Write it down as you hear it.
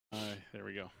There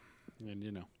we go. And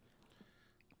you know.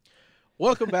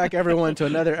 Welcome back, everyone, to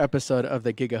another episode of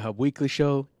the GigaHub Weekly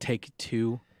Show, Take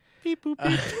 2. Beep, boop,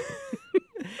 beep.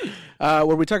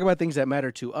 Where we talk about things that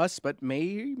matter to us but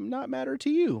may not matter to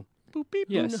you. Boop, beep,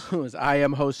 Yes. Who knows? I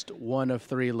am host 1 of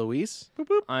 3, Luis. Boop,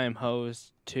 boop. I am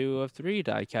host 2 of 3,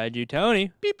 DaiKaiju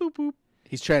Tony. Beep, boop, boop.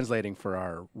 He's translating for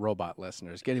our robot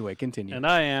listeners. Anyway, continue. And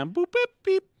I am boop, beep,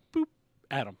 beep, boop,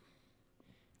 Adam.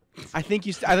 I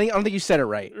don't think you said it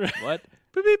right. What?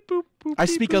 Boop, beep, boop, boop, I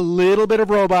beep, speak boop. a little bit of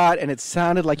robot, and it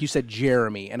sounded like you said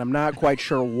Jeremy, and I'm not quite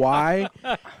sure why,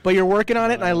 but you're working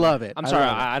on it, and I love it. I'm I sorry,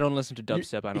 love it. I don't listen to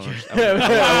dubstep. I don't understand.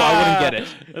 I wouldn't get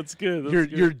it. That's good. That's Your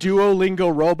good. your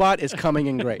Duolingo robot is coming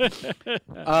in great.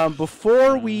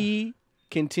 Before we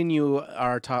continue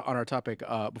our topic,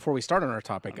 before we start on our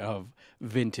topic of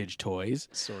vintage toys,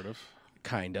 Sort of.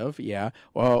 kind of, yeah.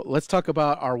 Well, let's talk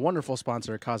about our wonderful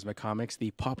sponsor, Cosmic Comics, the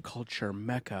pop culture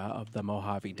mecca of the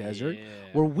Mojave Desert,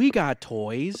 where we got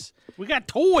toys. We got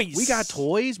toys. We got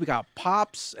toys. We got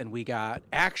pops, and we got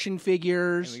action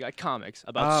figures. And we got comics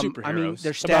about superheroes. I mean,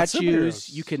 they're About statues.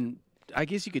 superheroes. I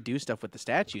guess you could do stuff with the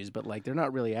statues, but like they're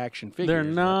not really action figures. They're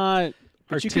not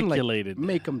But you can articulated. like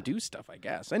make them do stuff, I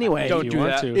guess. Anyway, Don't you do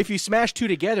want that. to. if you smash two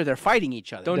together, they're fighting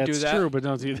each other. Don't do That's that. true, but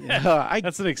don't do that.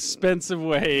 That's an expensive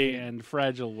way and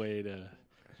fragile way to.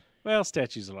 Well,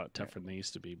 statues are a lot tougher than they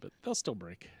used to be, but they'll still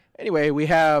break. Anyway, we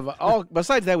have all.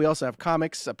 Besides that, we also have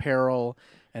comics, apparel,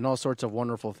 and all sorts of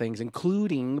wonderful things,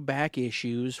 including back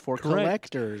issues for Correct.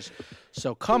 collectors.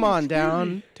 So come on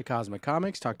down to Cosmic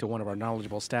Comics, talk to one of our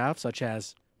knowledgeable staff, such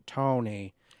as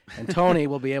Tony, and Tony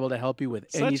will be able to help you with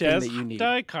Such anything as that you need.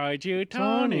 DaiKaiju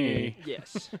Tony.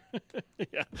 Yes.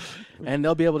 Yeah. And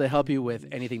they'll be able to help you with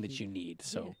anything that you need.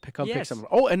 So pick Yes. some.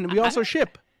 Oh, and we also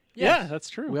ship. Yeah, that's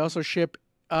true. We also ship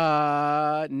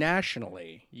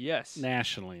nationally. Yes.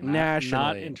 Nationally. Not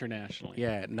Nationally. internationally.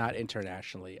 Yeah, not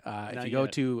internationally. If Not you go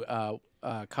yet. to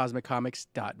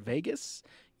cosmiccomics.vegas,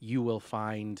 you will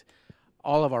find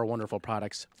all of our wonderful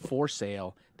products for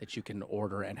sale that you can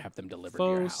order and have them delivered to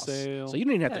your Faux house. sale. So you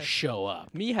don't even have to Yeah. show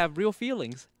up. Me have real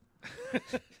feelings.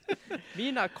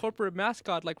 Me not corporate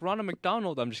mascot like Ronald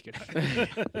McDonald. I'm just kidding.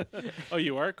 Oh,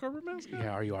 you are a corporate mascot? Yeah,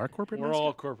 are you our corporate We're mascot?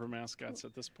 all corporate mascots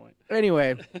at this point.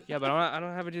 Anyway, Yeah, but I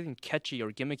don't have anything catchy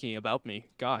or gimmicky about me.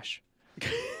 Gosh.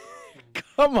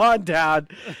 come on down,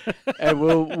 and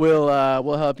we'll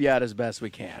help you out as best we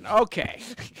can. Okay,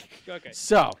 Okay.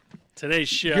 so Today's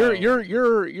show.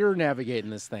 you're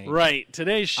navigating this thing, right.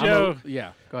 Today's I'm a- show.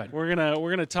 yeah, go ahead. We're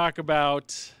gonna talk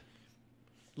about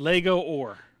Lego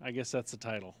or. I guess that's the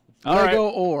title. Lego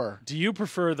or Do you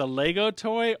prefer the Lego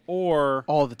toy or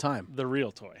all the time. the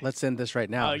real toy? Let's end this right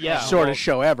now. Oh, yeah. Shortest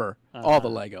show ever. All the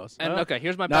Legos. And okay,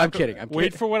 here's my No, I'm background. kidding.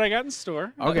 Wait for what I got in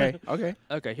store. Okay, okay.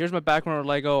 Okay, here's my background on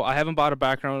Lego. I haven't bought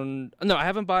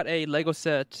a Lego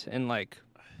set in like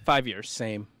 5 years.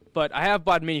 Same. But I have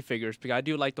bought minifigures because I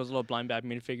do like those little blind bag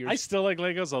minifigures. I still like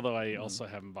Legos, although I also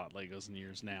haven't bought Legos in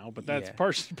years now. But that's Yeah.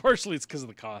 partially it's because of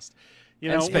the cost. You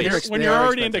And know, space. when They you're are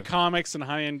already into expensive. comics and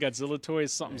high-end Godzilla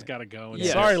toys, something's got to go. And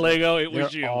Yes. sorry, Lego, it They're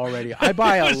was you. already. I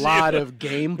buy a was lot of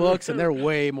game books, and they're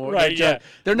way more. Right, They're, yeah.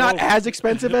 they're not Well- as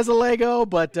expensive as a Lego,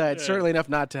 but it's Yeah. certainly enough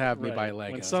not to have me Right. buy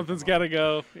Legos. When something's got to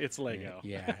go, it's Lego.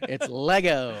 Yeah, it's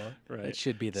Lego. Right. It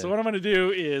should be the. So what I'm going to do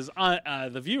is,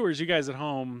 the viewers, you guys at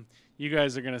home, you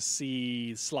guys are going to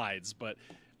see slides, but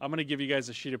I'm going to give you guys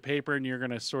a sheet of paper, and you're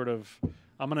going to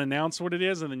I'm going to announce what it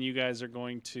is, and then you guys are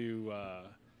going to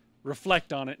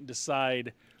reflect on it and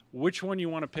decide which one you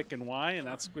want to pick and why, and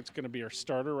that's what's going to be our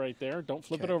starter right there. Don't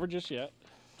flip it Okay. over just yet,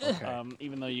 Okay.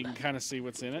 even though you can kind of see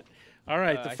what's in it. All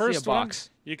right, I the see a first box.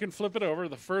 one, you can flip it over.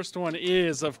 The first one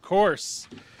is, of course,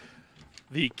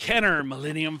 the Kenner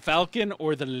Millennium Falcon,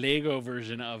 or the Lego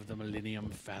version of the Millennium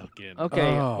Falcon. Okay.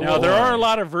 Oh. Now, there boy. are a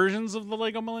lot of versions of the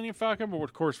Lego Millennium Falcon, but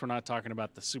of course, we're not talking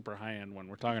about the super high-end one.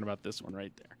 We're talking about this one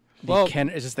right there. Well-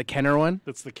 Is this the Kenner one?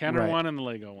 That's the Kenner Right. one and the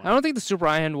Lego I one. don't think the super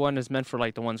high-end one is meant for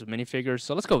like the ones with minifigures,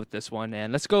 so let's go with this one,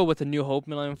 and let's go with the New Hope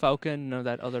Millennium Falcon. None of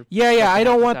that other. Yeah. I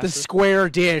don't want the Disaster. square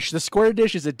dish. The square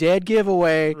dish is a dead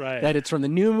giveaway. Right. That it's from the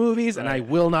new movies, and I Right.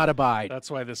 will not abide.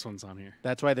 That's why this one's on here.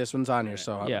 That's why this one's on here.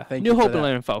 So Yeah, thank New you for Hope that.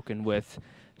 Millennium Falcon with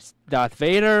Darth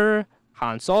Vader,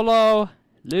 Han Solo,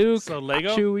 Luke, So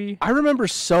Lego? Chewie. I remember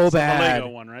so The bad. Lego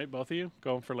one, right? Both of you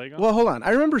going for Lego? Well, hold on. I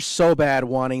remember so bad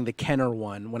wanting the Kenner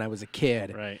one when I was a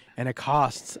kid, Right. and it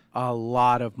costs a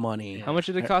lot of money. How much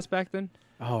did it cost back then?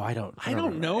 Oh, I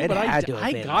don't know, It but had to have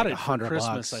I been got like it for $100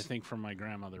 Christmas, bucks. I think, from my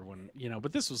grandmother when,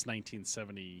 but this was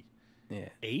 1978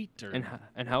 Yeah. or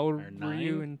And how old Or were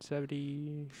you 9? in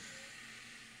 70?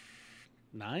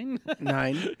 9?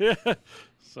 9. Yeah.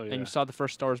 So yeah, And you saw the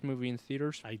first Star Wars movie in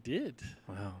theaters? I did.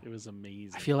 Wow. It was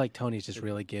amazing. I feel like Tony's just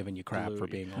really giving you crap for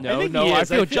being old. No, think no, he I is.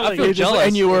 feel, I feel like I feel he just- jealous.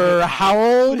 And you were how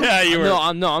old? Yeah, you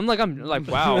were. No, I'm like,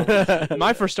 wow.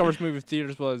 My first Star Wars movie in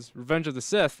theaters was Revenge of the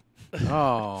Sith.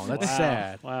 Oh, that's Wow.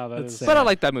 sad. Wow, that That's is sad. But I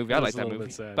like that movie. I That like is a that little movie.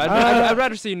 bit sad. But I'd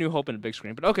rather see A New Hope in a big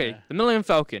screen. But okay, Yeah. The Millennium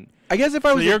Falcon. I guess if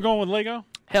I So was, you're going with Lego?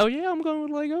 Hell yeah, I'm going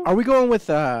with Lego. are we going with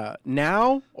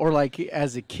now or like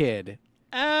as a kid?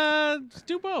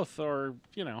 Do both, or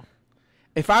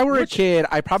If I were Which- a kid,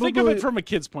 I probably think of it from a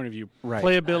kid's point of view. Right.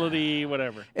 Playability,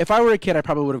 whatever. If I were a kid, I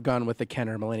probably would have gone with the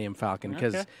Kenner Millennium Falcon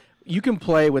because Okay. you can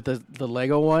play with the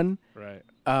Lego one, Right.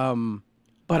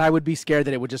 but I would be scared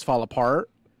that it would just fall apart,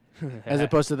 as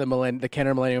opposed to the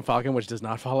Kenner Millennium Falcon, which does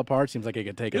not fall apart. Seems like it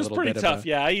could take It a was little pretty bit tough. of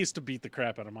Yeah, I used to beat the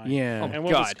crap out of mine. yeah. And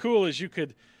what was God. cool is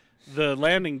the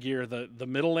landing gear, the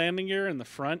middle landing gear in the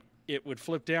front, it would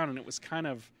flip down, and it was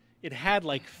it had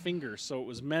like fingers, so it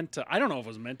was meant to. I don't know if it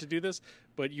was meant to do this,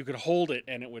 but you could hold it,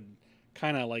 and it would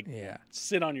kind of like Yeah.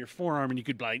 sit on your forearm, and you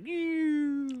could like,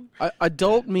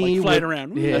 Adult me like fly would,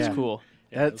 around. Yeah. That's cool.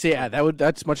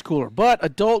 That's much cooler. But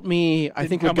adult me, I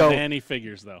think would come go. with any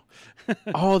figures though.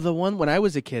 Oh, the one when I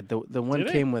was a kid, the one Did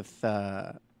it? came with.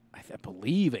 I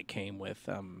believe it came with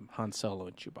Han Solo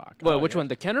and Chewbacca. Well, which one?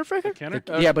 The Kenner figure? Kenner?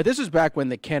 Yeah, but this was back when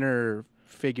the Kenner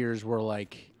figures were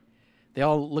like. They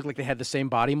all looked like they had the same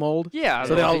body mold. Yeah.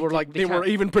 So they all were like they were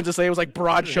even Princess Leia was like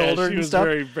broad Yeah, shouldered she and was stuff.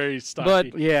 very, very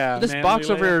stocky. But Yeah. this Manly box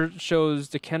Leia. over here shows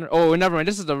the Kenner. Oh, never mind.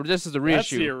 This is the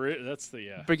reissue. That's the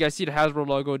yeah. But you guys see the Hasbro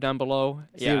logo down below.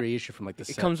 It's Yeah. the reissue from like the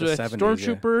It comes the with 70s,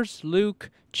 Stormtroopers, Luke,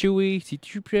 Chewie,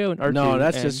 C-3PO, and R2. No,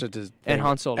 that's and, just a and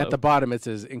Han Solo. At the bottom it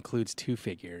says includes 2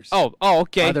 figures. Oh,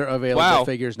 okay. Other available Wow.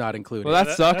 figures not included. Well,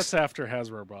 that sucks. That's after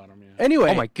Hasbro bought them. Yeah.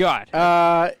 Anyway, Oh my god.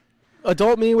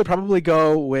 adult me would probably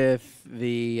go with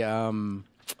the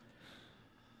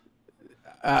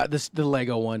the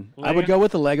Lego one. I would Lego? go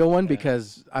with the Lego one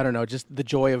because I don't know, just the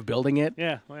joy of building it.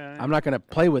 Yeah. Well, I'm not going to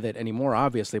play with it anymore,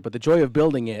 obviously, but the joy of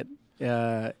building it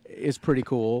is pretty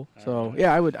cool. So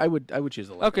yeah, I would choose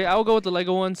the Lego. Okay, I'll go with the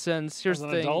Lego one since here's as the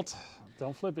an thing. adult,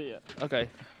 don't flip it yet. Okay.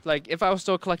 Like if I was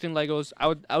still collecting Legos, I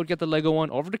would get the Lego one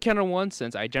over the Kenner one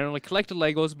since I generally collect the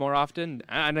Legos more often.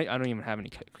 I don't even have any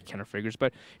Kenner figures,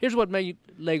 but here's what made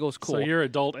Legos cool. So you're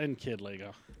adult and kid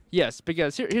Lego. Yes,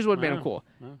 because here's what made them Wow. cool.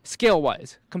 Wow.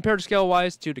 Scale-wise, compared to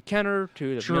scale-wise to the Kenner,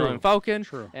 to the True. Millennium Falcon,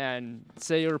 True. and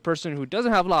say you're a person who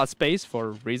doesn't have a lot of space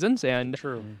for reasons, and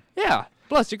True. yeah,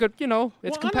 plus you could, it's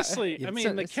Well, honestly, I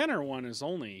mean, the it's- Kenner one is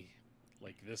only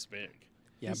like this big.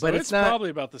 Yeah, So but it's it's not.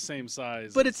 probably about the same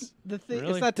size. But as- it's the thing.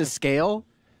 Really? It's not to scale,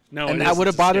 no, and it that is would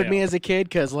have to bothered scale. me as a kid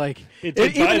because like It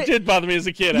did bother me as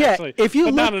a kid. Yeah, Actually, if you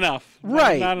but not look- enough.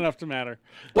 Right. Not enough to matter.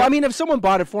 Well, I mean, if someone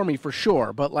bought it for me, for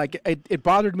sure. But like, it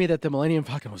bothered me that the Millennium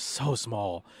Falcon was so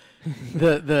small,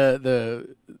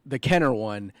 the Kenner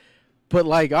one. But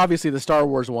like, obviously, the Star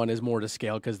Wars one is more to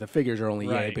scale because the figures are only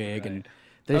yay Right, big, right. and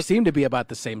they seem to be about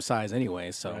the same size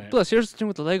anyway. So Right. Plus, here's the thing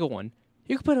with the Lego one.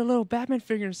 You could put a little Batman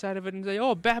figure inside of it and say,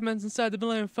 "Oh, Batman's inside the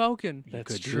Millennium Falcon."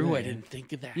 That's could do true. I that. didn't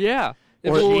think of that. Yeah.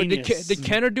 Or Well, genius. did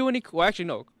Kenner do any? Well, actually,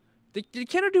 no. Did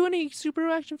Kenner do any super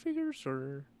action figures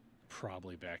or?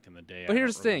 Probably back in the day. But I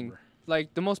here's don't the thing. remember.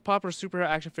 Like, the most popular super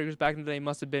action figures back in the day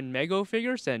must have been Mego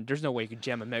figures, and there's no way you could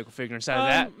jam a Mego figure inside of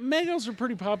that. Megos were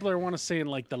pretty popular, I want to say, in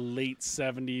like the late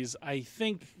 70s. I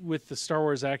think with the Star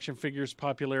Wars action figures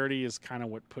popularity is kind of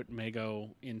what put Mego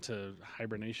into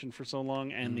hibernation for so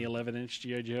long, and the 11-inch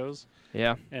G.I. Joes.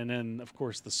 Yeah. And then, of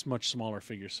course, the much smaller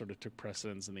figures sort of took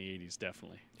precedence in the 80s,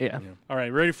 definitely. Yeah. All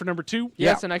right, ready for number 2?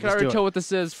 Yes, Yeah, and I can let's already do it. tell what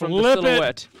this is from Flip the it.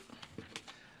 silhouette.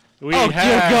 We Oh,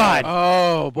 dear God.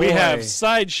 oh boy, We have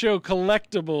Sideshow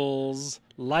Collectibles,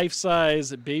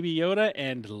 life-size Baby Yoda,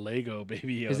 and Lego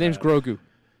Baby Yoda. His name's Grogu.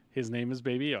 His name is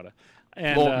Baby Yoda.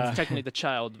 And Well, he's technically the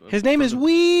child. His name is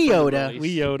Wee Yoda. release.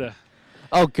 Wee Yoda.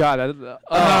 Oh, God. Which what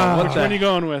one are you the?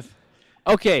 going with?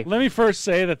 Okay. Let me first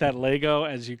say that Lego,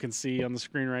 as you can see on the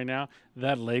screen right now,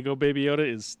 that Lego Baby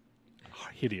Yoda is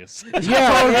hideous. Yeah,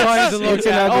 to it's, look it's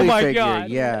an at. ugly Oh my figure. God.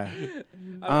 Yeah.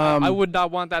 I would not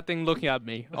want that thing looking at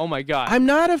me. Oh, my God. I'm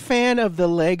not a fan of the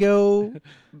Lego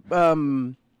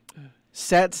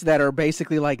sets that are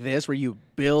basically like this, where you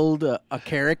build a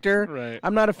character. Right.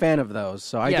 I'm not a fan of those.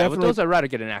 So I yeah, definitely. with those, I'd rather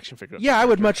get an action figure. Yeah, I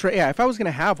would much. Yeah, if I was gonna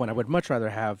have one, I would much rather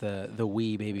have the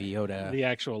Wee Baby Yoda, The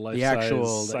actual life the actual,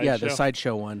 size the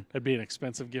sideshow one. That'd be an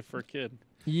expensive gift for a kid.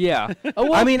 Yeah. Oh,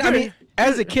 well, I mean,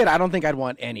 as a kid, I don't think I'd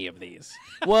want any of these.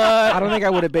 what? I don't think I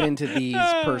would have been into these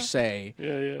per se.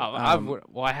 Yeah, yeah.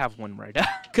 I have one right now.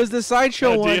 Because the sideshow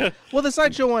Oh, do one, you? well, the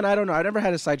sideshow one, I don't know. I never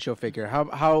had a sideshow figure.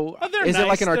 How they're is it like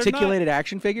nice. an They're articulated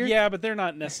action figure? Yeah, but they're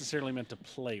not necessarily meant to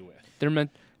play with. They're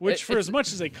meant. Which, for as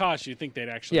much as they cost, you think they'd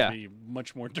actually be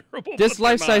much more durable. This but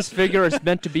they're life-size not. figure is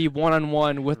meant to be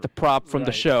one-on-one with the prop from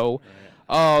the show.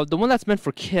 The one that's meant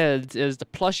for kids is the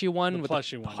plushie one with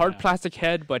the hard plastic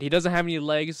head, but he doesn't have any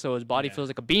legs, so his body feels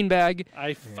like a beanbag.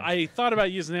 I thought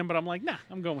about using him, but I'm like, nah,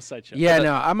 I'm going with Sideshow. Yeah,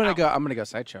 no, I'm gonna go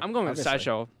Sideshow. I'm going with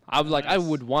Sideshow. I was like, I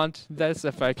would want this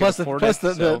if I could Plus, afford plus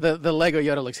it. the Lego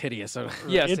Yoda looks hideous. So.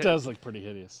 Yes, it does look pretty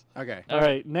hideous. Okay. All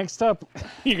right, next up,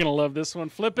 you're gonna love this one.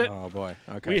 Flip it. Oh boy.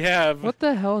 Okay. We have What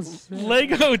the hell is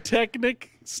Lego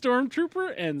Technic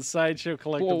Stormtrooper and Sideshow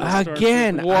Collectible Stormtrooper.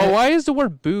 Again, why is the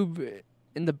word boob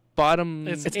in the bottom?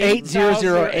 It's It's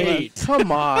 8008.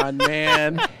 Come on,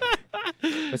 man.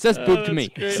 It says boob to me.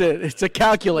 It's a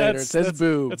calculator. It says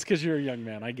boob. That's because you're a young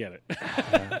man. I get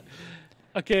it.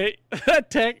 Okay,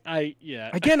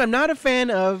 Again, I'm not a fan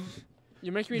of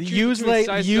You're making me use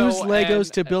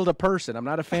Legos to build a person. I'm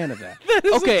not a fan of that. That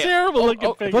is Okay, a terrible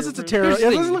looking figure. Plus, it's a Bruce. terrible. Here's It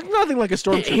the doesn't thing. look nothing like a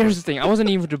stormtrooper. Here's the thing. I wasn't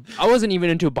even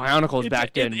into Bionicles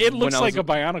back then. It looks when I like was, a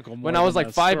Bionicle. More when I was than like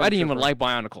a 5. I didn't even Stormtrooper. like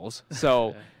Bionicles.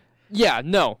 So, yeah,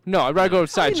 no, I'd rather go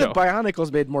with I mean, Sideshow. the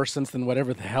Bionicles made more sense than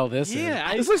whatever the hell this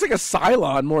Yeah, is. This looks like a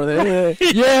Cylon more than anything.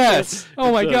 Yes.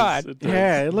 Oh my It does, God. it does.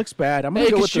 Yeah, it looks bad. I'm gonna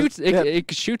It go can with shoot. the, It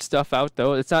can shoot stuff out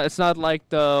though. It's not like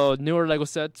the newer Lego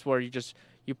sets where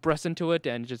you press into it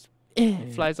and it just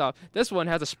flies off. This one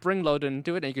has a spring loaded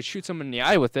into it and you can shoot someone in the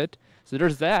eye with it. So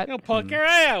there's that. Go poke your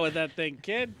eye out with that thing,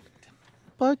 kid.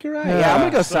 Fuck, you're right. Yeah, I'm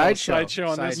gonna go So, Sideshow. Sideshow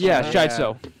on this Yeah, one.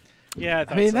 Sideshow. Yeah,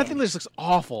 I mean, that thing just looks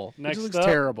awful. Next it just up. looks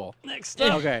terrible. Next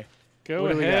up. Okay. Go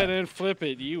What do we ahead got? and flip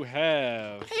it. You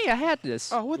have Hey, I had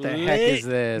this. Oh, what the heck is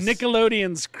this?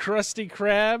 Nickelodeon's Krusty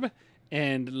Krab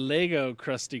and Lego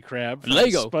Krusty Krab. from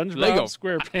Lego. SpongeBob Lego.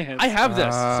 SquarePants. I have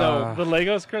this. So the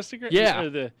Lego's Krusty Krab. Yeah. Or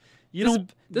the,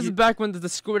 this is back when the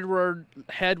Squidward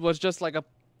head was just like a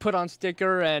put-on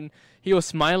sticker and he was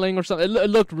smiling or something. It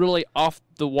looked really off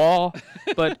the wall,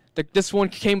 but this one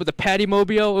came with a Patty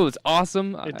Mobile. It was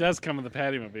awesome. It does come with the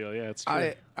Patty Mobile. Yeah, it's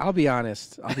true. I'll be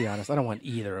honest. I don't want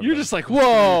either of You're them. just like,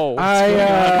 Whoa! I,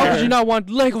 How could you not want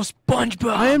Lego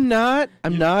SpongeBob? I'm not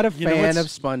a you know fan of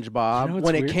what's- SpongeBob. you know what's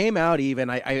When it weird? came out, even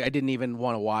I didn't even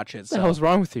want to watch it. What the So. hell's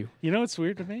wrong with you? You know what's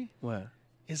weird to me What?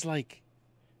 is like,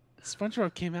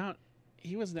 SpongeBob came out.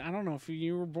 He was. I don't know if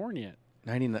you were born yet.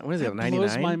 99. What is it? That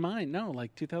blows 99. my mind. No,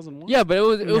 like 2001. Yeah, but it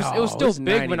was No, still it's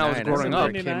big when I was 99. growing I up.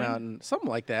 remember it came 99? out in, something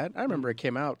like that. I remember it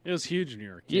came out. It was huge when you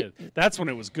were a Yeah. kid. That's when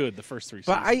it was good. The first 3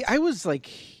 But seasons. I was like,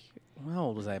 how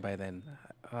old was I by then?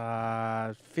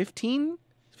 15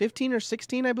 or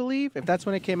 16, I believe. If that's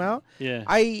when it came out, yeah.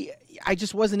 I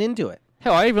just wasn't into it.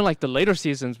 Hell, I even like the later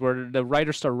seasons where the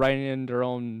writers start writing in their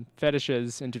own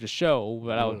fetishes into the show.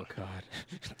 But I would,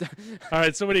 God. All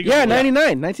right. So what are you Yeah, going with?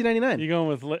 1999. You going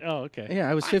with? Oh, okay. Yeah,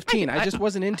 I was 15. I just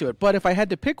wasn't into it. But if I had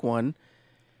to pick one,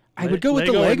 I would go with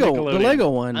the Lego or Lego, the Nickelodeon? Lego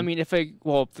one. I mean,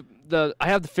 I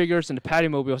have the figures and the Patty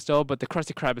Mobile still, but the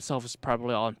Krusty Krab itself is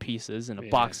probably all in pieces in a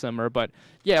box somewhere. But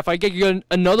yeah, if I get you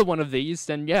another one of these,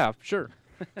 then yeah, sure.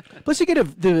 Plus, you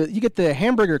get the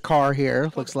hamburger car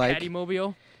here. Looks like Patty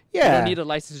Mobile. You yeah. don't need a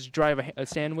license to drive a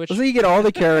sandwich. So you get all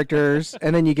the characters,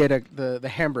 and then you get the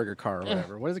hamburger car or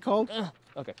whatever. What is it called?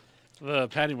 Okay. The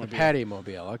Patty Mobile. Patty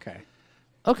Mobile. Okay.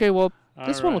 Okay, well, All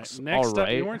this one right. looks Next all up,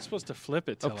 right. you weren't supposed to flip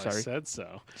it till I sorry. said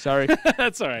so. Sorry.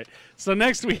 That's all right. So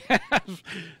next we have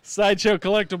Sideshow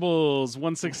Collectibles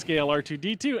 1/6 scale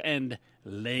R2D2 and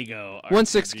Lego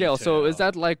 1/6 scale. So R2D2. is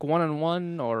that like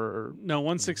 1-on-1 or? No,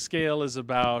 1/6 scale is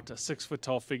about a 6 foot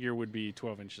tall figure would be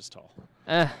 12 inches tall.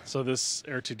 So this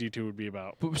R2D2 would be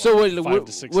about. So what, would 5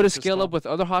 to 6 would it inches scale tall. up with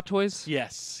other Hot Toys?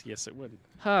 Yes, it would.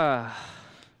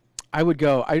 I would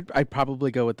go. I'd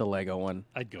probably go with the Lego one.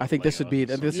 I'd go. I with think this Lego.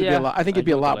 would be a Yeah, lot. I think it'd I'd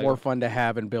be a go with lot the more Lego. fun to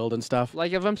have and build and stuff.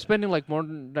 Like if I'm spending like more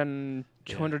than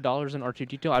 $200 in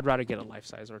R2D2, I'd rather get a life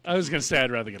size R2D2. I was gonna say I'd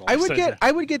rather get. A I would life-size get.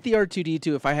 I would get the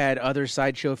R2D2 if I had other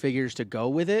sideshow figures to go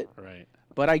with it, Right.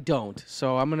 but I don't.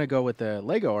 So I'm gonna go with the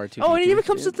Lego R2D2. Oh, and it even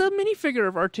comes with the minifigure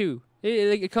of R2.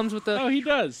 It comes with the. Oh, he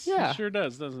does. Yeah. He sure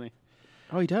does, doesn't he?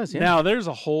 Oh, he does. Yeah. Now there's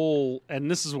a whole,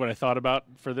 and this is what I thought about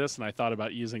for this, and I thought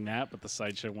about using that, but the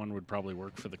sideshow one would probably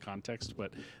work for the context.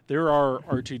 But there are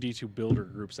R2D2 builder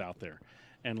groups out there,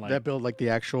 and like that build like the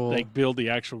actual. they build the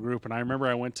actual group. And I remember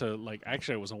I went to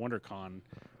actually it was a WonderCon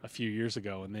a few years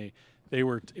ago, and it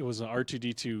was an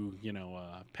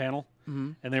R2D2 panel,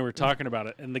 and they were talking about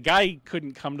it. And the guy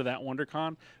couldn't come to that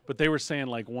WonderCon, but they were saying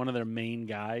like one of their main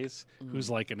guys who's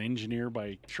like an engineer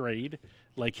by trade,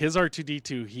 like his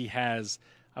R2D2, he has.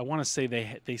 I want to say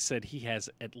they said he has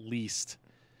at least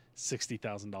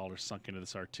 $60,000 sunk into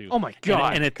this R2. Oh my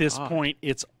God. And at this point,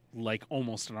 it's like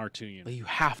almost an R2 But unit. you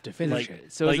have to finish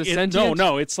it. So Like is it it- sentient?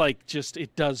 No, it's like just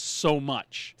it does so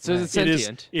much. So is it It is.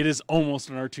 sentient? It is almost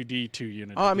an R2D2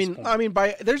 unit. Oh, at this point. I mean,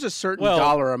 there's a certain Well,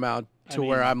 dollar amount to I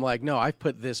where mean- I'm like, no, I've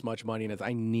put this much money in it.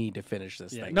 I need to finish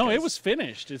this Yeah. thing. No, it 'cause- was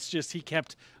finished. It's just he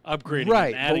kept upgrading.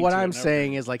 right. and But adding what to it I'm and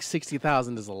saying upgrading. is like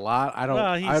 60,000 is a lot. I don't. Well,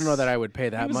 I don't know he's- that I would pay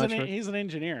that He was much. he's an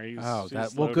engineer. He's, Oh, he's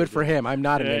that well, loaded good for it. him. I'm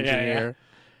not an Yeah, yeah, yeah. engineer.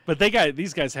 But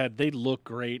these guys they look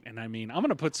great, and I mean, I'm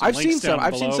gonna put some. I've links seen some. down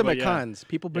I've seen below, some but at yeah. cons.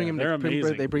 People bring Yeah, them. they're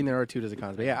amazing. They bring their R2 to the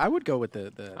cons. But yeah, I would go with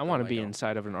the I want to be Lego.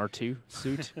 inside of an R2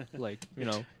 suit, like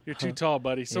You're too tall,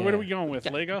 buddy. So what Yeah. are we going with?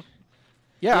 Yeah. Lego?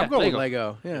 Yeah, Yeah, I'm going Lego.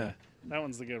 with Lego. Yeah. That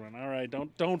one's the good one. All right,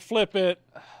 don't flip it.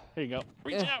 Here you go.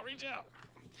 Reach Yeah. out, reach out.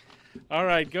 All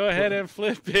right, go ahead and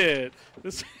flip it.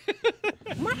 This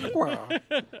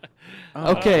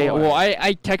Okay, Oh, well,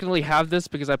 I technically have this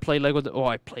because I play Lego.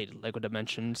 I played Lego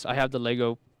Dimensions. I have the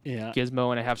Lego yeah.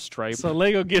 Gizmo and I have Stripe. So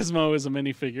Lego Gizmo is a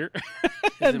minifigure,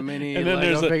 Is a mini and then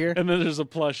Lego there's figure. and then there's a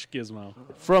plush Gizmo,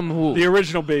 From who? the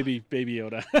original baby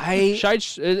Yoda.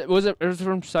 Was it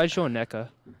from Sideshow and NECA?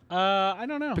 I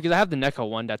don't know. Because I have the NECA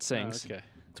one that Oh, sings. okay.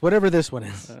 It's whatever this one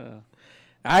is.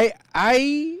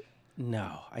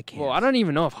 No, I can't. Well, I don't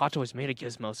even know if Hot Toys made a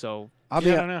Gizmo, so I'll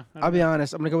Yeah, be I don't know. I'll be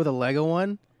honest. I'm gonna go with a Lego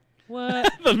one.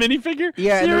 what? The minifigure.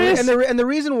 Yeah, Serious? and the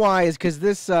reason why is because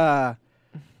this. The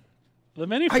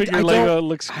minifigure I Lego don't-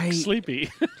 looks I- sleepy.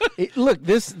 Look,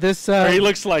 this. Or he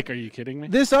looks like. Are you kidding me?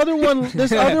 This other one.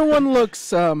 This other one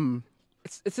looks.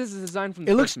 It says it's designed from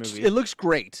the It looks. first movie. It looks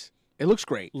great. It looks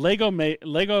great. Lego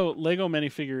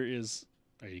minifigure is.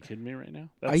 Are you kidding me right now?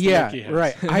 That's the Yeah, look he has.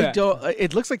 right. I Yeah. don't.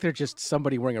 It looks like they're just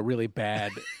somebody wearing a really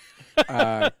bad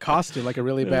costume, like a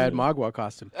really bad Mogwai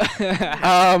costume.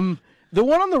 The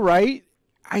one on the right,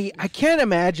 I can't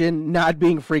imagine not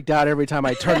being freaked out every time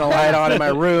I turn the light on in my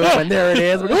room and there it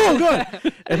is. Like, oh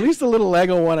god! At least the little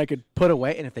Lego one I could put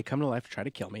away, and if they come to life to try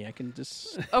to kill me, I can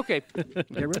just Okay,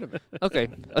 get rid of it. okay.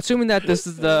 Assuming that this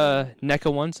is the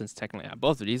NECA one, since technically I have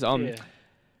both of these. Yeah.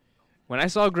 When I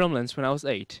saw Gremlins when I was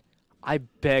 8, I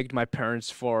begged my parents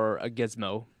for a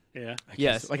Gizmo. Yeah.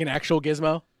 Yes. Like an actual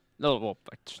gizmo. No, well,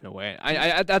 there's no way. I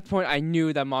at that point I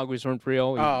knew that Mogwais weren't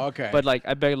real. Oh, okay. But like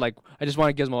I begged, like I just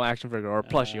want a Gizmo action figure or a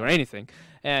plushie or anything.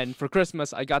 And for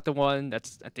Christmas I got the one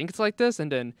that's I think it's like this,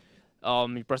 and then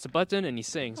you press a button and he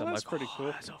sings. Oh, I'm that's like, pretty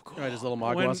cool. that's so cool. Right, his little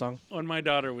Mogwai When, song. when my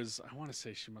daughter was, I want to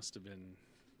say she must have been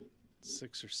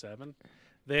 6 or 7.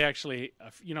 They actually,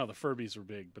 the Furbies were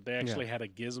big, but they actually had a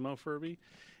Gizmo Furby.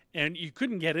 And you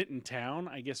couldn't get it in town.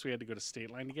 I guess we had to go to State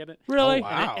Line to get it. Really? Oh,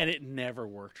 wow. And it never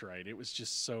worked right. It was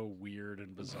just so weird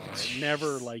and bizarre. It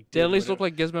never Did it at least what look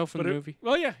like Gizmo from but the it- movie?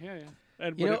 Well, yeah.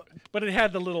 And, You but it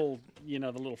had the little, the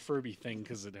little Furby thing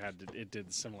because it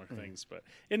did similar things, but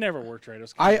it never worked right. It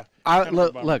was kind of a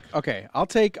look, bummer. okay. I'll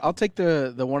take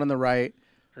the one on the right.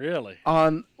 Really.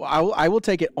 I will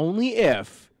take it only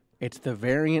if it's the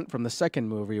variant from the second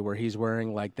movie where he's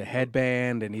wearing like the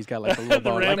headband and he's got like the little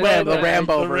bow, like the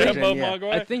Rambo the version. Rambo yeah.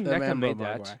 Mogwai. I think The NECA Rambo made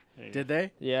Mogwai. that. Did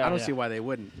they? Yeah. I don't Yeah. see why they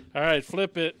wouldn't. All right,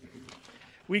 flip it.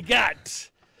 We got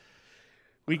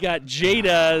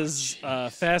Jada's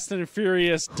Fast and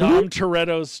Furious Dom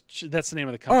Toretto's. That's the name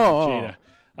of the company. Oh.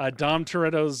 Jada. Dom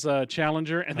Toretto's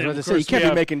Challenger, and I then was of about to say, you course can't we be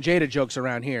have, making Jada jokes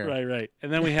around here. right,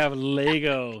 and then we have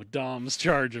Lego Dom's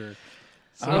Charger.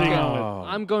 So what are you going with?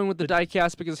 I'm going with the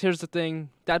diecast because here's the thing: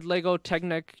 that Lego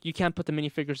Technic, you can't put the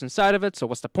minifigures inside of it. So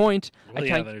what's the point? Well,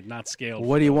 yeah, they're not scaled.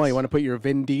 What do you want? You want to put your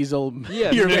Vin Diesel,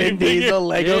 Yeah, your the Vin Diesel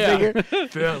Lego Yeah. figure?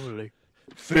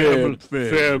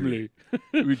 family?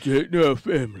 We take no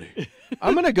family.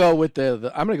 I'm gonna go with the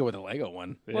Lego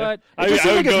one. What? I, It just I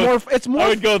seems would like go. it's more. I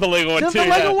would go with the Lego one the too.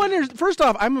 Lego yeah. one is first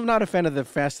off. I'm not a fan of the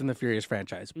Fast and the Furious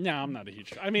franchise. No, I'm not a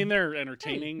huge. I mean, they're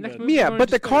entertaining. next but movie- Yeah, going but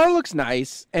to the space. car looks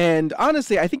nice, and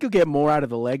honestly, I think you'll get more out of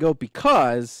the Lego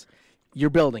because you're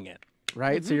building it,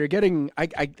 right? So you're getting,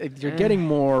 you're getting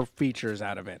more features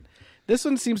out of it. This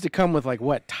one seems to come with like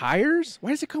what tires?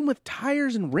 Why does it come with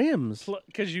tires and rims? Is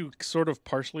because you sort of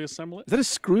partially assemble it. that a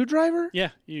screwdriver? Yeah,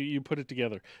 you put it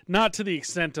together. Not to the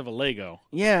extent of a Lego.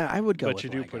 Yeah, I would go. But with you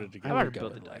do Lego. put it I together. would would go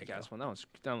build the with Lego. diecast one. That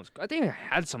was. I think I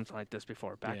had something like this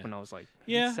before back Yeah. when I was like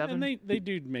Yeah, 7. and they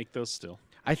do make those still.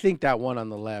 I think that one on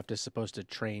the left is supposed to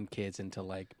train kids into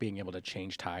like being able to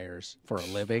change tires for a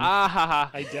living. Ah ha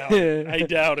ha. I doubt it. I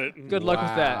doubt it. Good luck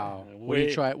with that. Wow. What are you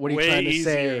Way- trying? What are you way trying to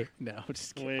say? easier. No,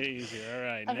 just kidding. Way easier. All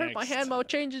right, I heard my next. hand while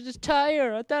changing his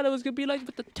tire. I thought it was gonna be like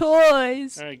with the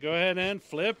toys. All right, go ahead and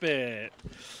flip it.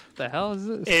 What the hell is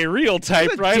this? A real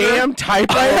typewriter. Damn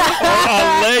typewriter!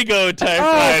 a Lego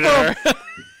typewriter.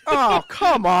 Oh,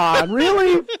 come on!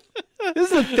 Really?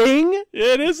 This is a thing?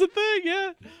 It is a thing,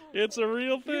 yeah. It's a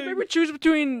real thing. Maybe choose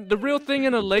between the real thing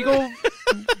and a Lego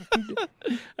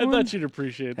I thought you'd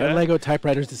appreciate that. And Lego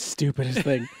typewriter is the stupidest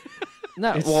thing.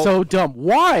 No, It's well, so dumb.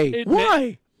 Why? It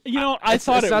Why? You know, I It's-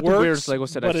 thought it's it not the works, weirdest Lego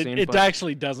set but I've seen, it but-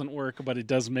 actually doesn't work. But it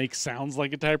does make sounds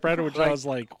like a typewriter, which I Like, was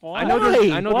like, why? I know.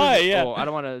 Why? I know. Why? there's- Yeah. Oh, I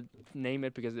don't want to name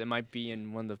it because it might be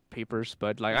in one of the papers,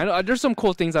 but like I know there's some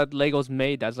cool things that Lego's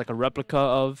made that's like a replica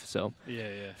of. So Yeah.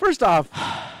 First off,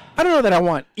 I don't know that I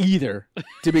want either,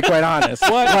 to be quite honest.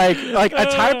 Like a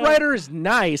typewriter is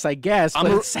nice, I guess, but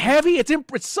it's heavy. It's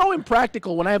so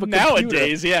impractical when I have a computer.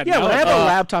 Nowadays, yeah. Yeah, when I have a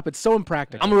laptop, it's so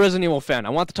impractical. I'm a Resident Evil fan. I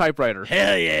want the typewriter.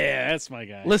 Hell yeah, that's my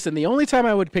guy. Listen, the only time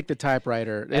I would pick the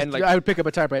typewriter, And, like- I would pick up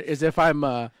a typewriter, is if I'm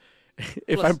I'm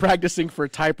practicing for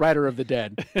Typewriter of the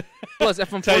Dead. Plus,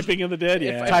 if I'm Typing in the Dead,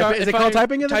 yeah. Is it called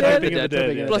Typing in the Dead? Typing in the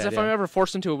Dead, Plus, yeah. if I'm ever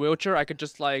forced into a wheelchair, I could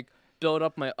just like build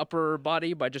up my upper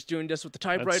body by just doing this with the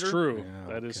typewriter. That's true.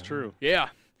 Yeah, That is okay. true. Yeah,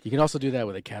 You can also do that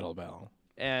with a kettlebell.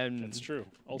 and That's true.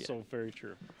 Also very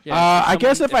true. yeah, I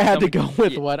guess if I had to go someone-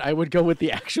 with yeah, what, I would go with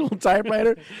the actual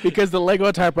typewriter because the Lego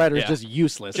typewriter is Yeah. just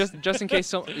useless. just in case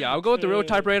some, yeah, I'll go with the real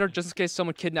typewriter just in case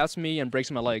someone kidnaps me and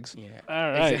breaks my legs.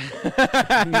 All right.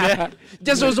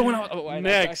 This was the one. I took a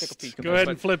Next, peek go ahead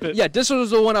and but- flip it. Yeah, this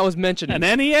was the one I was mentioning.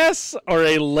 An NES or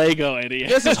a Lego NES?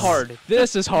 This is hard.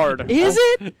 This is hard. Is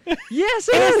it? Yes,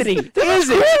 Anthony, is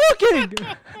it?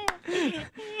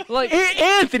 Like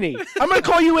Anthony, I'm gonna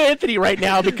call you Anthony right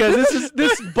now because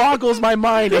this boggles my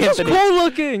mind, this is Anthony. cool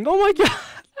looking. Oh my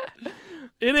god.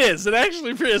 It is. It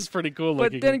actually is pretty cool But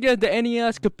looking. then again, the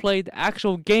NES could play the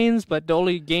actual games, but the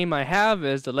only game I have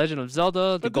is The Legend of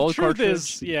Zelda, the But gold the truth cartridge.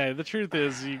 is, the truth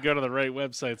is, you go to the right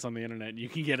websites on the internet, and you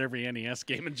can get every NES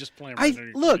game and just play them right on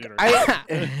your Look,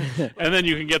 computer. And then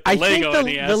you can get the I Lego think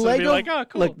NES the and Lego, be like, oh,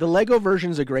 cool. look, the Lego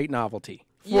version's a great novelty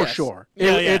for Yes. sure.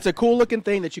 Yeah, yeah. It's a cool looking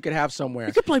thing that you could have somewhere.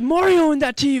 You could play Mario in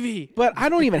that TV. But I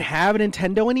don't even have a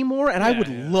Nintendo anymore, and I would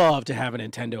yeah. love to have a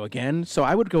Nintendo again. So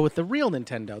I would go with the real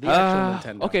Nintendo, the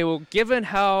actual Nintendo. Okay, well, given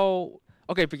how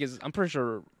because I'm pretty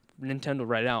sure Nintendo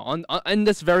right now on in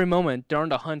this very moment they're on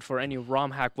the hunt for any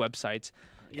ROM hack websites.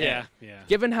 yeah.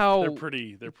 Given how They're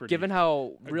pretty. given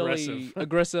how really aggressive.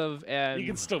 aggressive and You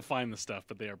can still find the stuff,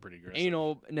 but they are pretty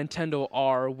aggressive. Nintendo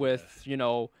are with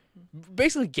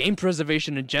basically game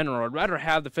preservation in general. I'd rather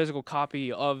have the physical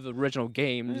copy of the original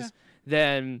games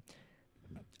than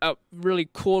a really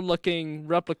cool looking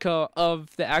replica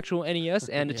of the actual NES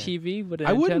and a TV with a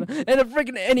I wouldn't- Nintendo and a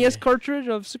freaking NES cartridge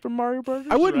of Super Mario Brothers.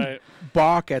 I wouldn't Right.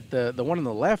 balk at the one on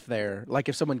the left there. Like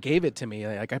if someone gave it to me,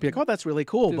 like I'd be like, "Oh, that's really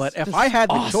cool." But if this I had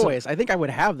the awesome. choice, I think I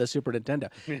would have the Super Nintendo.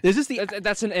 Is this the?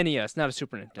 That's an NES, not a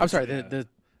Super Nintendo. I'm sorry, yeah. the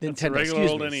That's a Nintendo. regular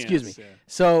Excuse old me. NES, Excuse me. yeah.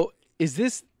 So is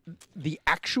this the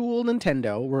actual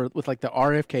Nintendo, with like the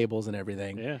RF cables and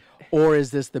everything, Yeah. or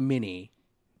is this the mini?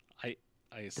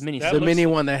 The mini- that The looks- mini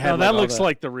one that had No, that all looks the-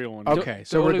 like the real one. Okay, The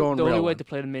so we're only- going The real only way one. to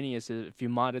play the mini is if you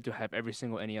mod it to have every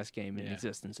single NES game in Yeah.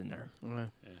 existence in there.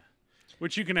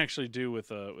 Which you can actually do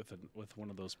with one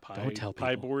of those Don't tell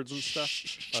pie people. boards and stuff.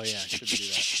 Oh yeah, I should do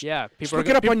that. Yeah, people Look are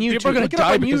it up gonna, on YouTube. People are gonna Look it up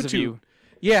die on because of YouTube. you.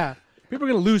 Yeah, people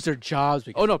are gonna lose their jobs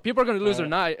because. Oh no, people are gonna lose their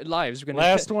lives. We're gonna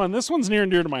Last one. This one's near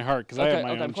and dear to my heart because I have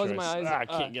my own I'm closing choice. my eyes I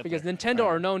can't get because there. Nintendo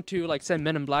are known to like send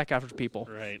Men in Black after people.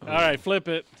 Right. All right, flip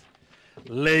it.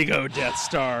 Lego Death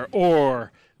Star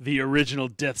or the original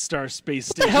Death Star space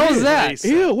station. What the hell is that? race.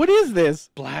 Ew, what is this?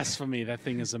 Blasphemy. That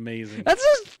thing is amazing. That's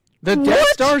just The What? Death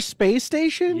Star space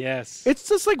station? Yes. It's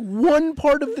just like one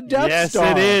part of the Death yes,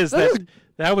 Star. it is. That is-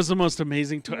 That was the most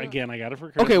amazing. Again, I got it for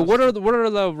Christmas. okay. What are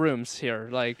the rooms here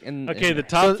like? Okay, the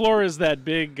top floor is that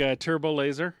big turbo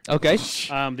laser. Okay.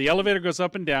 The elevator goes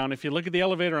up and down. If you look at the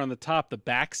elevator on the top, the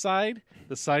back side,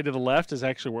 the side to the left, is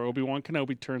actually where Obi-Wan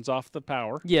Kenobi turns off the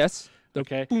power. Yes.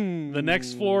 Okay. The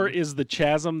next floor is the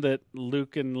chasm that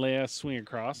Luke and Leia swing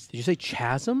across. Did you say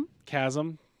chasm?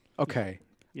 Chasm. Okay.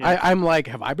 Yeah. I'm like,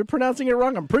 have I been pronouncing it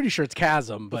wrong? I'm pretty sure it's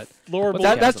chasm, but Floor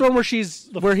below that's the one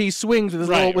where he swings with his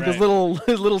Right, his right.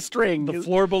 little string. The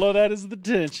floor below that is the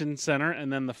detention center,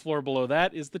 and then the floor below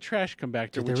that is the trash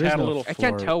compactor, There which is had no a little. I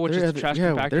can't tell which is the trash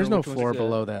compactor There's and no which one's floor the-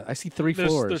 below that. I see three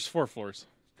floors. There's 4 floors.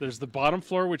 There's the bottom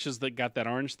floor, which is got that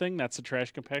orange thing. That's the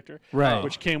trash compactor, Right.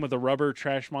 Which came with a rubber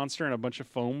trash monster and a bunch of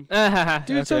foam.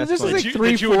 Dude, so this is that like you,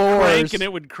 3 that you would floors. crank and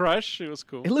it would crush. It was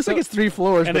cool. It looks like it's 3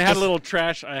 floors. And but it had the- a little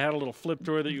trash. I had a little flip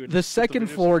door that you would. The second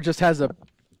floor just has a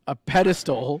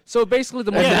pedestal. So basically,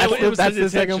 the And most Yeah, that's, it was that's the the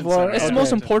second detention floor. center. it's the Okay.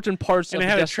 most important parts And of it the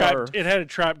had a Death Star. trap. It had a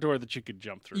trap door that you could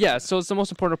jump through. Yeah, so it's the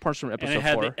most important parts from And episode it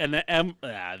had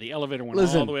 4. the elevator went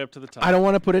Listen, all the way up to the top. I don't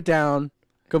want to put it down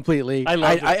completely. I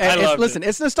loved it. I loved listen, it.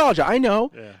 it's nostalgia. I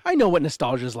know. Yeah. I know what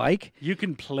nostalgia's like. You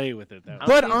can play with it. That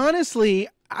But honestly,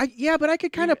 but I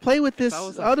could kind of play with this If I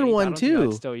was a other kid, I one don't think I'd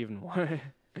too. still even want it.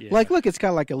 Yeah. Like, look, it's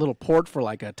got like a little port for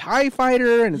like a TIE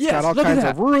fighter, and it's Yes, got all look at kinds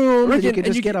that. of room. Rick, And you and can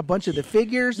just you get a bunch of the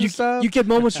figures and stuff. You get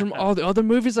moments from all the other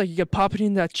movies, like you get Palpatine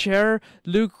in that chair,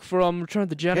 Luke from Return of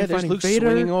the Jedi yeah, there's fighting Luke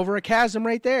Vader. swinging over a chasm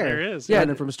right there. There is. Yeah.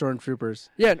 Running from stormtroopers.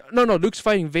 Yeah, no, Luke's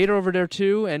fighting Vader over there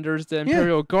too, and there's the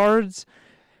Imperial Guards.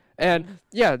 And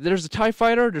yeah, there's a TIE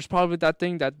fighter. There's probably that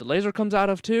thing that the laser comes out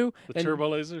of too. The and, turbo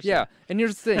lasers. Yeah, and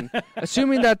here's the thing.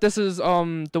 Assuming that this is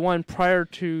the one prior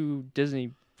to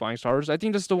Disney Flying Stars, I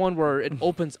think this is the one where it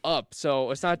opens up,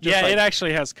 so it's not just Yeah, like, it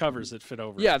actually has covers that fit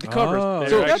over. yeah, the covers. Oh, So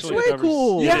They're that's actually way covers.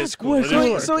 cool. Yeah, It it's is cool. way It is cool.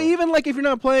 very So cool. even like if you're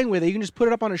not playing with it, you can just put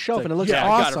it up on a shelf, and it looks yeah,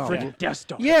 got awesome. a freaking Death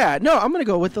Star. Yeah, no, I'm gonna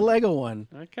go with the Lego one.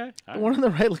 Okay. The one on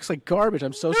the right looks like garbage.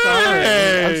 I'm so sorry.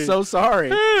 I'm so sorry.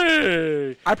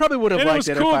 Hey! I probably would have And it liked was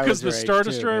it cool if I because was the your Star age,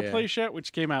 too, Destroyer but yeah. playset,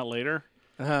 which came out later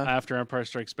Uh-huh. after Empire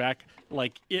Strikes Back,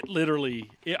 like it literally.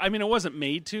 I mean, it wasn't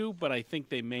made to, but I think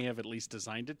they may have at least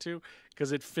designed it to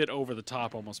because it fit over the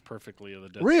top almost perfectly of the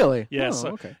Death Star. Really? Yeah. Oh, so,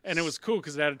 okay. And it was cool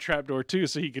because it had a trapdoor too,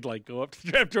 so you could like go up to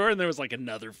the trapdoor, and there was like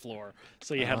another floor.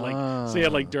 So you had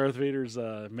like Darth Vader's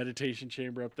meditation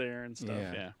chamber up there and stuff.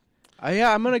 Yeah. Yeah.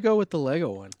 Yeah, I'm gonna go with the Lego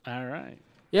one. All right.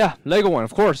 Yeah, Lego one,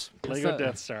 of course. Lego It's,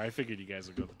 Death Star. I figured you guys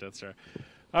would go with the Death Star.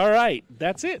 All right,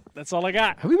 that's it. That's all I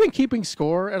got. Have we been keeping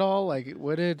score at all? Like,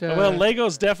 what did? Well,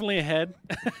 Lego's definitely ahead.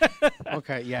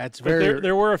 Okay, yeah, it's But very.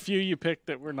 there were a few you picked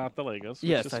that were not the Legos. Which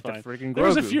Yes, is like the fine. freaking There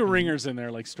was a Grogu. few ringers in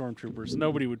there, like Stormtroopers.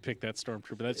 Nobody would pick that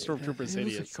Stormtrooper. That Stormtrooper's it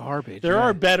was hideous. garbage. There yeah.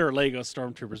 are better Lego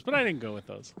Stormtroopers, but I didn't go with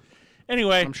those.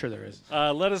 Anyway, I'm sure there is.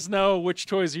 let us know which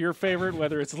toys are your favorite,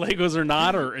 whether it's Legos or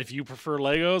not, or if you prefer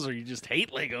Legos or you just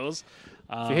hate Legos.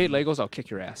 If you hate Legos, I'll kick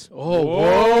your ass. Oh,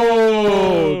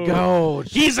 Whoa. go!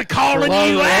 He's a calling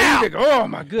you out. Oh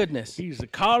my goodness! He's a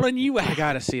calling you I out.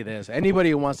 gotta see this.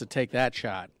 Anybody who wants to take that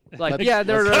shot. Like, Let's- yeah,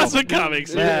 they're That's what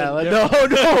comics. Yeah, are. no,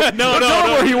 don't no, know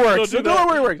where he works. don't do Don't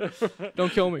know that. where he works.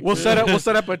 don't kill me. We'll set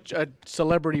up a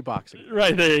celebrity boxing.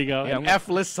 Right, there you go. Yeah, An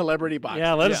F-list celebrity boxing.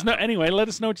 Yeah, let us know. Anyway, let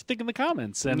us know what you think in the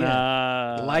comments. And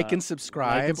Like and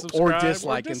subscribe, or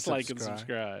dislike and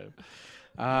subscribe.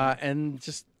 And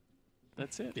just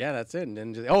That's it. yeah, that's it.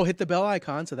 And just, hit the bell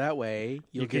icon so that way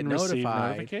you'll You get can receive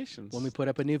notified notifications when we put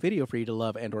up a new video for you to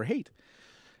love and or hate.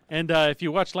 And if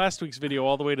you watched last week's video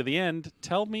all the way to the end,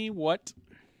 tell me what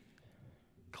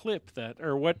clip that,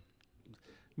 or what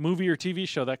movie or TV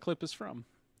show that clip is from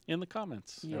in the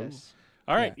comments. Yes.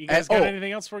 All right. Yeah. You guys And- got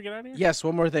anything else before we get out of here? Yes,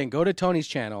 one more thing. Go to Tony's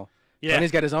channel. Yeah.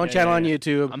 Tony's got his own Yeah, channel yeah, on yeah.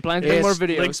 YouTube. I'm planning to make more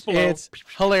videos. Links below. It's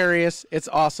hilarious. It's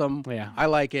awesome. Yeah. I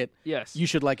like it. Yes. You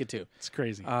should like it too. It's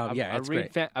crazy. Yeah, it's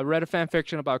great. I read a fan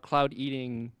fiction about Cloud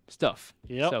eating stuff.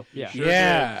 Yep. So, yeah. Sure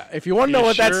Yeah, if you want to know You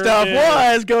what that sure stuff did.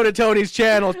 was, go to Tony's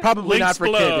channel. It's probably Links not for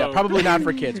below. kids. Yeah, probably not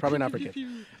for kids. Probably not for kids.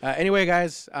 Anyway,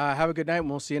 guys, have a good night, and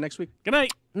we'll see you next week. Good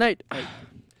night. Night.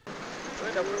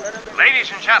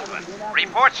 Ladies and gentlemen,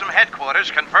 reports from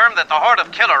headquarters confirm that the horde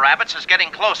of killer rabbits is getting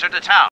closer to town.